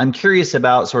I'm curious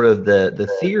about sort of the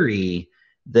theory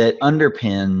that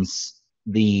underpins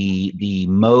the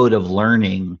mode of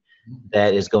learning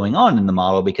that is going on in the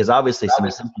model, because obviously some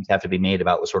assumptions have to be made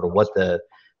about sort of what the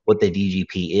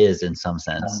DGP is in some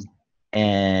sense.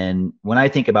 And when I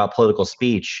think about political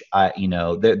speech,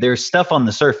 there's stuff on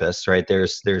the surface, right?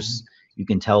 There's you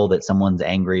can tell that someone's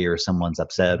angry or someone's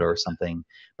upset or something.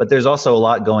 But there's also a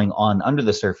lot going on under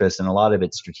the surface, and a lot of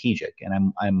it's strategic.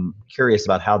 And I'm curious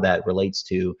about how that relates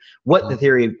to what the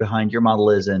theory behind your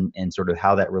model is, and sort of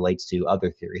how that relates to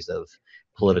other theories of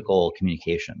political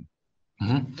communication.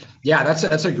 Mm-hmm. Yeah,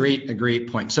 that's a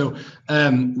great point. So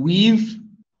we've,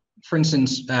 for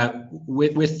instance,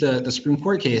 with the Supreme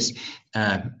Court case,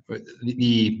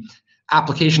 the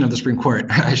application of the Supreme Court,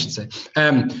 I should say,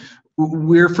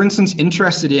 we're, for instance,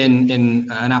 interested in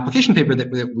an application paper that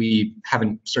we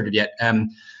haven't started yet,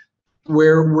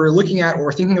 where we're looking at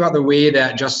or thinking about the way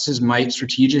that justices might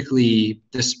strategically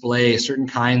display certain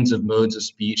kinds of modes of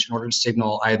speech in order to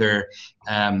signal either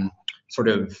sort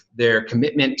of their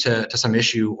commitment to some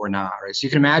issue or not, right? So you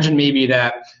can imagine maybe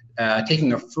that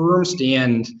taking a firm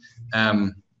stand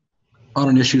on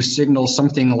an issue signals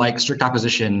something like strict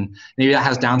opposition. Maybe that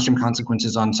has downstream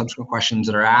consequences on subsequent questions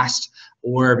that are asked,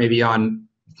 or maybe on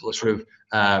sort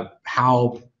of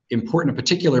how important a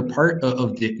particular part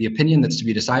of the opinion that's to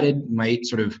be decided might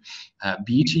sort of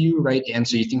be to you, right? And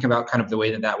so you think about kind of the way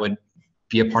that that would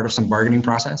be a part of some bargaining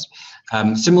process.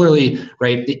 Similarly,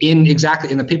 right, in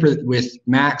the paper with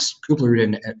Max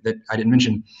Kuplerud that I didn't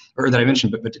mention, or that I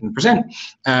mentioned but didn't present,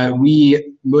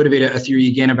 we motivated a theory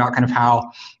again about kind of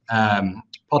how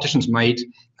politicians might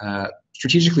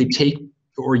strategically take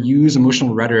or use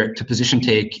emotional rhetoric to position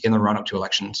take in the run-up to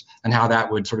elections, and how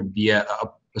that would sort of be a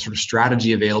sort of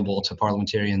strategy available to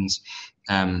parliamentarians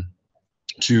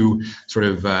to sort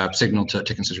of signal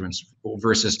to constituents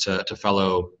versus to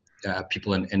fellow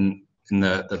people in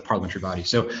the parliamentary body.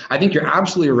 So I think you're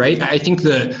absolutely right. I think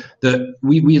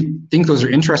we think those are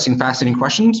interesting, fascinating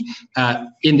questions.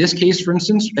 In this case, for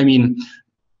instance, I mean,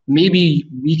 maybe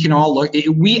we can all look,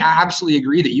 we absolutely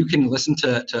agree that you can listen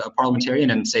to a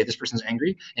parliamentarian and say this person's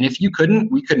angry. And if you couldn't,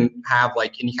 we couldn't have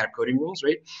like any kind of coding rules,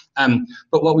 right?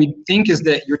 But what we think is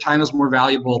that your time is more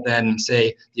valuable than,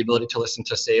 say, the ability to listen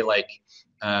to, say, like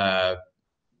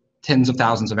tens of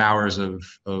thousands of hours of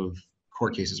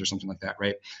court cases or something like that,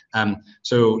 right?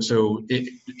 So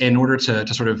in order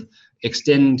to sort of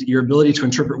extend your ability to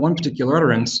interpret one particular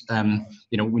utterance,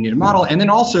 we need a model. And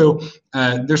then also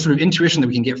there's sort of intuition that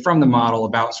we can get from the model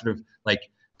about sort of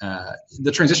like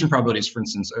the transition probabilities, for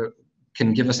instance,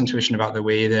 can give us intuition about the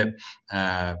way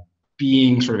that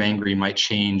being sort of angry might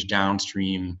change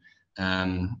downstream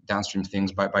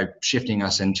things by shifting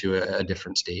us into a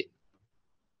different state.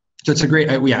 So it's a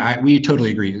great, we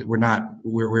totally agree.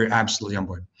 We're absolutely on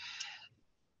board.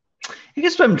 I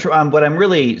guess what I'm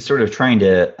really sort of trying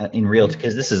to,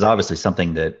 because this is obviously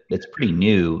something that's pretty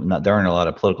new. There aren't a lot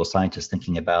of political scientists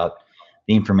thinking about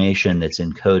the information that's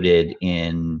encoded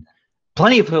in,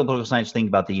 plenty of political scientists think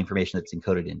about the information that's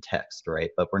encoded in text,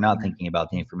 right? But we're not thinking about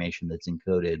the information that's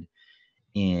encoded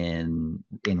in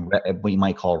what you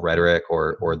might call rhetoric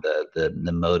or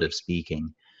the mode of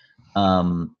speaking.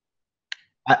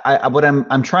 What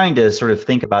I'm trying to sort of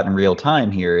think about in real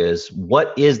time here is,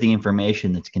 what is the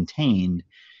information that's contained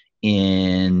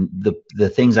in the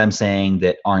things I'm saying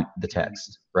that aren't the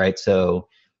text, right? So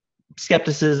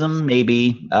skepticism,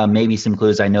 maybe some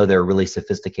clues. I know there are really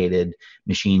sophisticated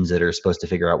machines that are supposed to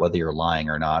figure out whether you're lying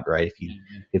or not, right? If you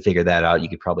could figure that out, you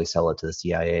could probably sell it to the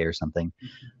CIA or something,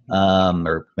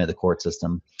 or the court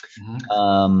system.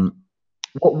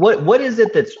 What is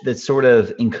it that's sort of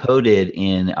encoded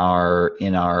in our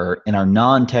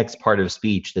non-text part of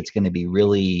speech that's going to be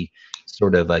really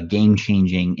sort of a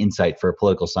game-changing insight for a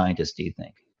political scientist, do you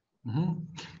think?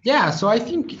 Yeah, so I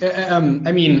think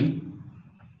I mean,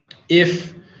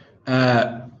 if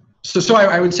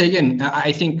I would say again,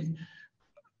 I think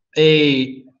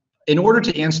in order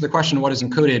to answer the question what is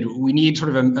encoded, we need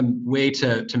sort of a way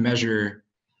to measure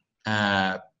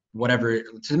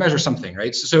to measure something,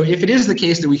 right? So if it is the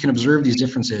case that we can observe these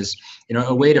differences,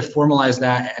 a way to formalize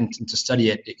that and to study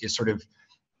it is sort of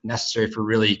necessary for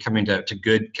really coming to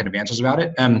good kind of answers about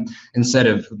it, instead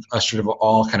of us sort of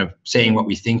all kind of saying what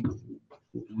we think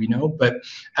we know. But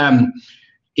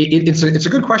it's a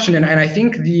good question, and I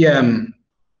think again,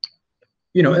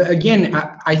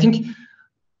 I think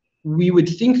we would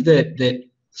think that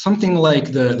something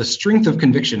like the strength of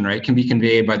conviction, right, can be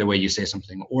conveyed by the way you say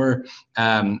something, or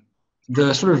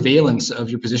the sort of valence of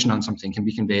your position on something can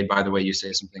be conveyed by the way you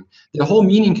say something. The whole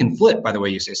meaning can flip by the way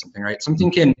you say something, right?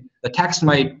 The text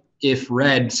might, if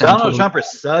read, sound Donald Trump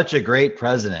is such a great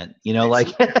president,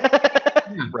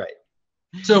 right?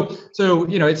 So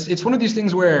it's one of these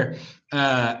things where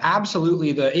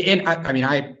absolutely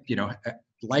I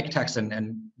like text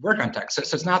and work on text.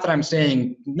 So it's not that I'm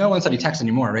saying no one study text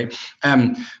anymore, right?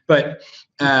 But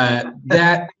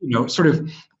that sort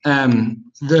of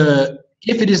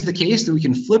if it is the case that we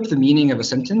can flip the meaning of a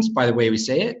sentence by the way we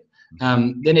say it,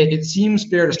 then it seems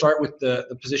fair to start with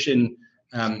the position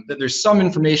that there's some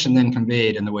information then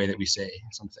conveyed in the way that we say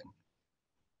something.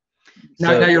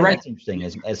 Now you're right. That's interesting.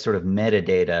 As sort of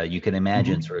metadata, you can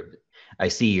imagine sort of, I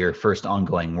see your first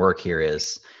ongoing work here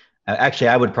is, actually,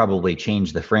 I would probably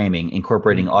change the framing,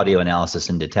 incorporating audio analysis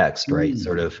into text, right?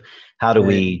 Sort of, how do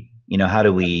we,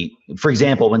 for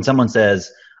example, when someone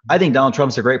says, I think Donald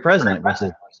Trump's a great president,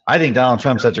 versus, I think Donald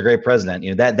Trump's such a great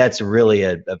president, that's really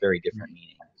a very different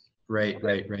meaning. Right.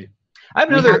 I have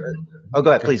another,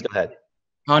 go ahead, please go ahead.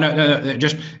 Oh, no,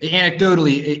 just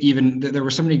anecdotally, even there were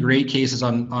so many great cases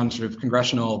on sort of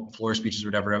congressional floor speeches or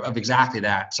whatever of exactly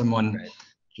that. Someone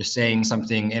just saying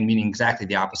something and meaning exactly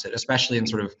the opposite, especially in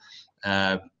sort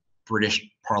of British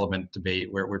Parliament debate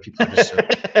where people are just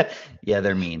yeah,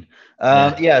 they're mean.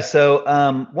 So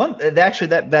actually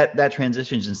that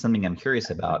transitions into something I'm curious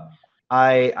about.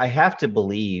 I have to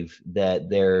believe that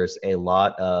there's a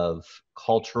lot of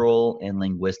cultural and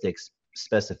linguistic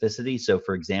specificity. So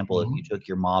for example, if you took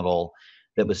your model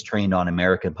that was trained on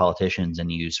American politicians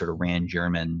and you sort of ran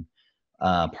German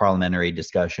parliamentary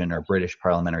discussion or British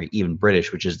parliamentary, even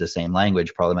British, which is the same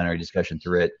language, parliamentary discussion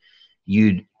through it,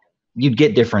 you'd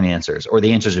get different answers, or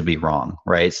the answers would be wrong,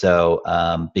 right? So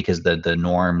because the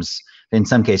norms, in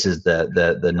some cases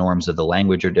the norms of the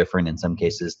language are different, in some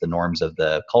cases the norms of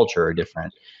the culture are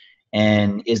different.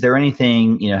 And is there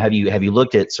anything, have you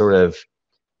looked at sort of,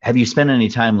 have you spent any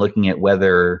time looking at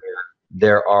whether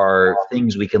there are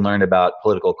things we can learn about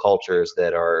political cultures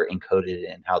that are encoded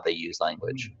in how they use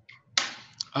language?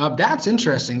 That's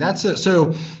interesting.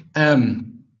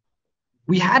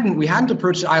 We hadn't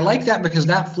approached it. I like that because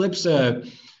that flips a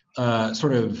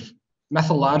sort of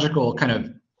methodological kind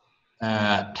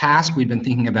of task we'd been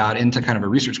thinking about into kind of a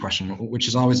research question, which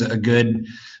is always a good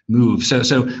move.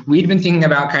 So we'd been thinking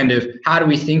about kind of how do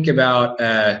we think about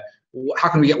how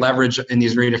can we get leverage in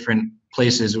these very different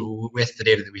places with the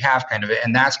data that we have, kind of,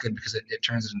 and that's good because it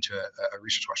turns it into a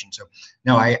research question. So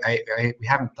no, we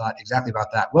haven't thought exactly about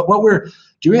that. What we're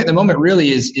doing at the moment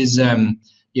really is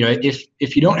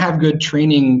if you don't have good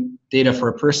training data for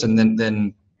a person,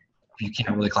 then you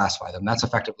can't really classify them. That's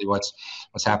effectively what's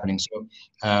happening. So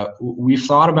we've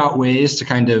thought about ways to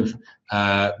kind of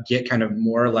get kind of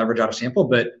more leverage out of sample,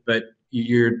 but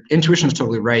your intuition is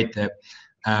totally right that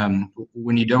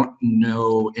when you don't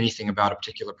know anything about a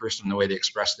particular person, the way they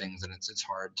express things, and it's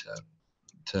hard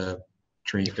to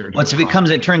train.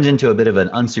 It turns into a bit of an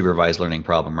unsupervised learning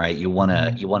problem, right? You want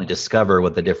to discover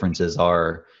what the differences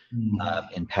are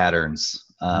in patterns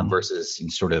versus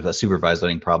sort of a supervised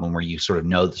learning problem where you sort of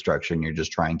know the structure and you're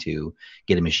just trying to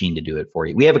get a machine to do it for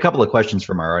you. We have a couple of questions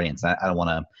from our audience. I don't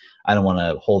want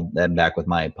to hold them back with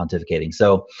my pontificating.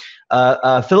 So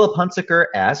Philip Hunsaker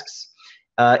asks,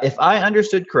 if I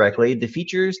understood correctly, the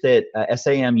features that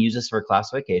SAM uses for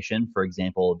classification, for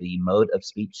example, the mode of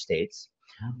speech states,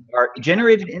 are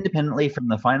generated independently from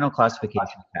the final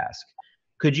classification task.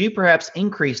 Could you perhaps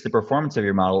increase the performance of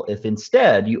your model if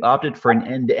instead you opted for an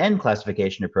end-to-end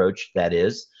classification approach, that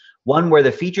is, one where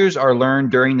the features are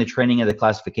learned during the training of the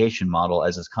classification model,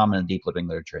 as is common in deep learning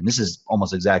literature? And this is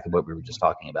almost exactly what we were just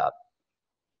talking about.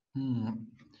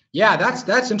 Yeah,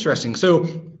 that's interesting. So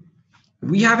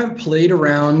we haven't played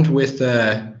around with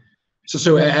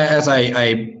so as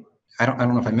I don't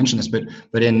know if I mentioned this,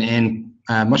 but in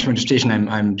much of my dissertation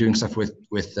I'm doing stuff with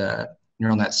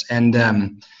neural nets, and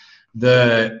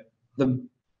the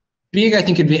big, I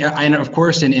think, could be, and of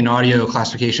course in audio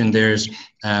classification there's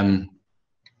a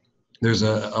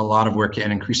lot of work,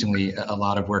 and increasingly a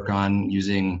lot of work on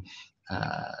using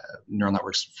neural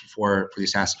networks for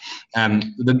these tasks.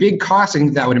 The big cost I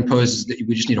think that would impose is that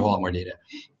we just need a whole lot more data.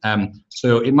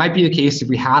 So it might be the case if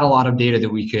we had a lot of data that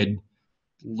we could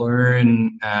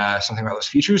learn something about those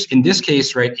features. In this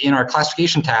case, right, in our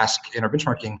classification task, in our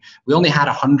benchmarking, we only had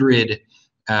 100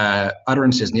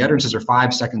 utterances, and the utterances are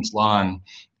 5 seconds long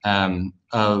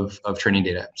of training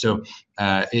data. So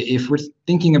if we're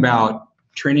thinking about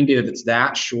training data that's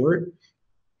that short,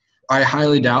 I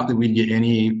highly doubt that we'd get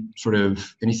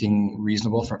anything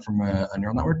reasonable from a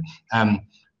neural network.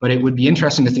 But it would be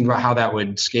interesting to think about how that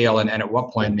would scale, and at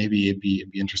what point maybe it'd be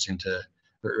interesting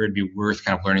or it'd be worth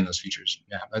kind of learning those features.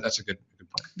 Yeah, that's a good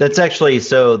point. That's actually,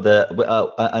 so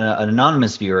an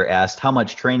anonymous viewer asked how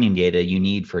much training data you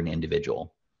need for an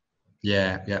individual.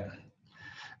 Yeah.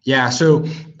 So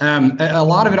a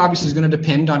lot of it obviously is going to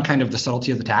depend on kind of the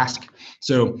subtlety of the task.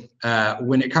 So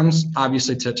when it comes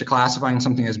obviously to classifying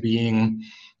something as being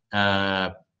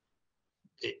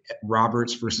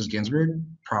Roberts versus Ginsburg,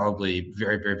 probably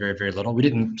very, very, very, very little. We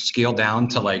didn't scale down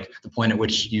to like the point at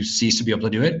which you cease to be able to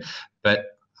do it, but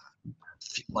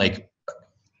like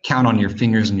count on your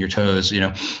fingers and your toes, you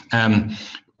know.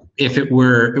 If it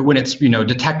were when it's, you know,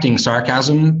 detecting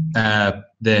sarcasm,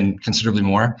 then considerably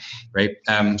more, right?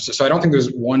 So I don't think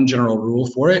there's one general rule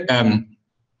for it.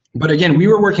 But again, we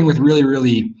were working with really,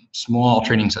 really small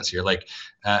training sets here, like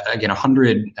again,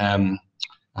 100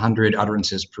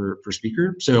 utterances per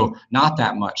speaker. So not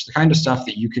that much. The kind of stuff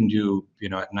that you can do, you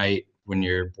know, at night when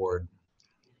you're bored.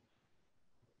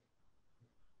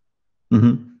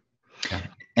 Mm-hmm. Yeah.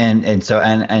 And so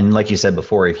like you said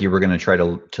before, if you were going to try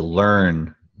to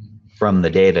learn from the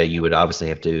data, you would obviously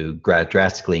have to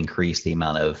drastically increase the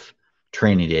amount of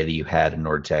training data you had in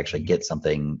order to actually get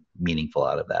something meaningful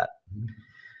out of that.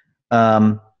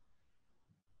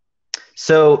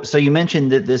 So you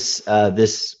mentioned that this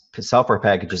software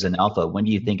package is in alpha. When do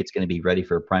you think it's going to be ready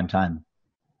for prime time?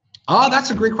 Oh,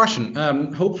 that's a great question.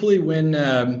 Hopefully when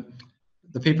the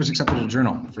paper's accepted in the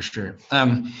journal, for sure.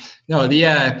 No,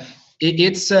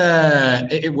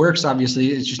 it works,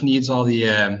 obviously. It just needs all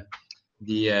the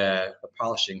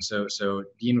polishing. So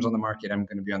Dean was on the market. I'm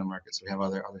going to be on the market. So we have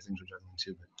other things we're juggling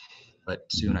too, but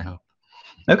soon, I hope.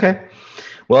 Okay.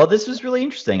 Well, this was really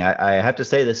interesting. I have to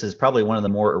say this is probably one of the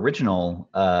more original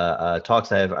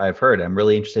talks I've heard. I'm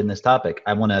really interested in this topic.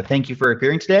 I want to thank you for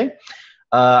appearing today.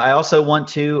 I also want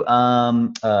to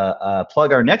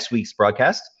plug our next week's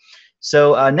broadcast.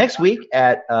 So next week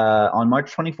on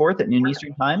March 24th at noon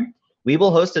Eastern Time, we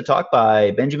will host a talk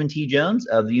by Benjamin T. Jones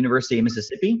of the University of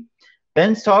Mississippi.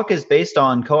 Ben's talk is based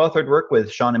on co-authored work with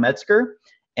Shauna Metzger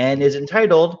and is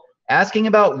entitled Asking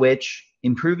About Which,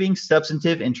 Improving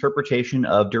Substantive Interpretation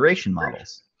of Duration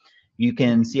Models. You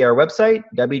can see our website,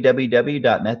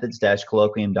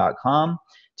 www.methods-colloquium.com,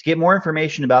 to get more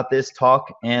information about this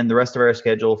talk and the rest of our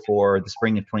schedule for the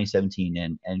spring of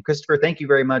 2017. And Christopher, thank you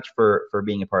very much for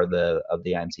being a part of the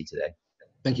IMC today.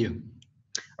 Thank you.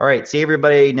 All right, see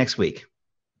everybody next week.